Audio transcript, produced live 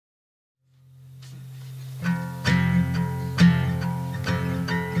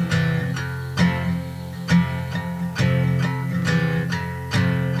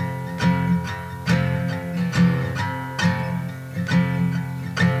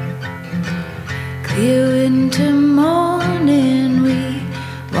Clear winter morning, we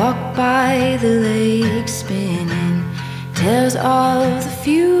walk by the lake, spinning tales of the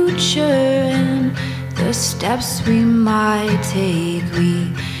future and the steps we might take.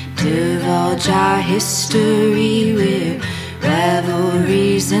 We divulge our history, we're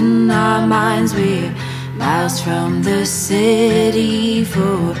revelries in our minds. We're miles from the city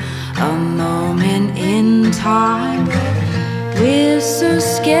for a moment in time. We're so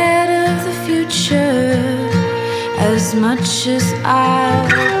scared of the future as much as our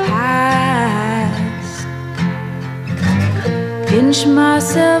past. Pinch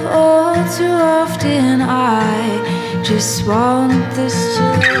myself all too often, I just want this to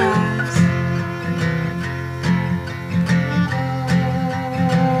last.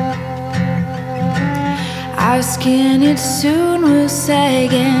 Our skin, it soon will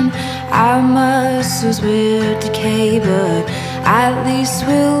sag and our muscles will decay, but at least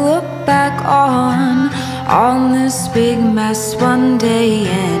we'll look back on this big mess one day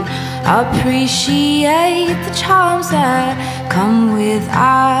and appreciate the charms that come with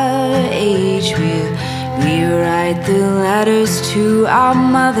our age. We'll rewrite the letters to our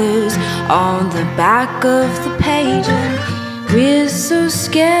mothers on the back of the page. And we're so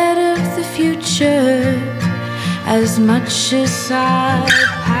scared of the future as much as our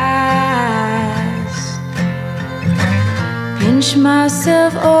past. Pinch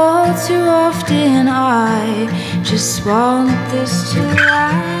myself all too often, I just want this to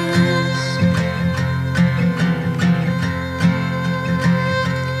last.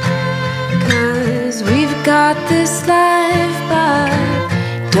 Cause we've got this life but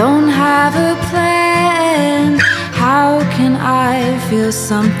don't have a plan. How can I feel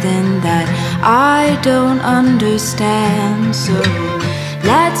something that I don't understand? So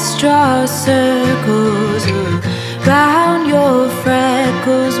let's draw circles around your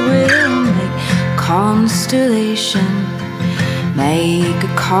freckles. We'll make a constellation, make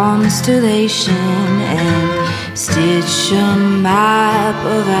a constellation, and stitch a map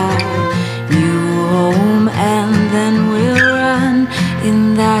of our new home. And then we'll run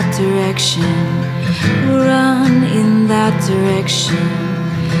in that direction, run in that direction.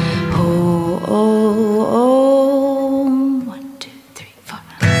 Oh, oh, oh. 1, 2, 3, 4.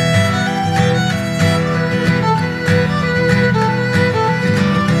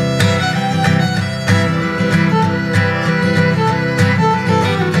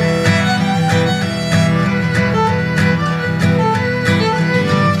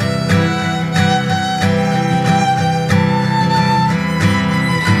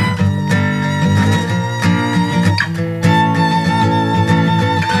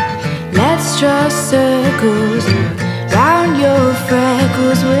 Draw circles around your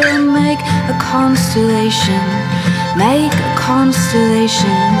freckles. We'll make a constellation, make a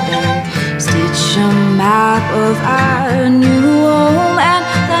constellation, and stitch a map of our new home. And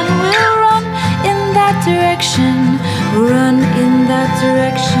then we'll run in that direction, run in that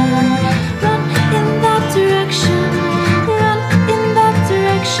direction.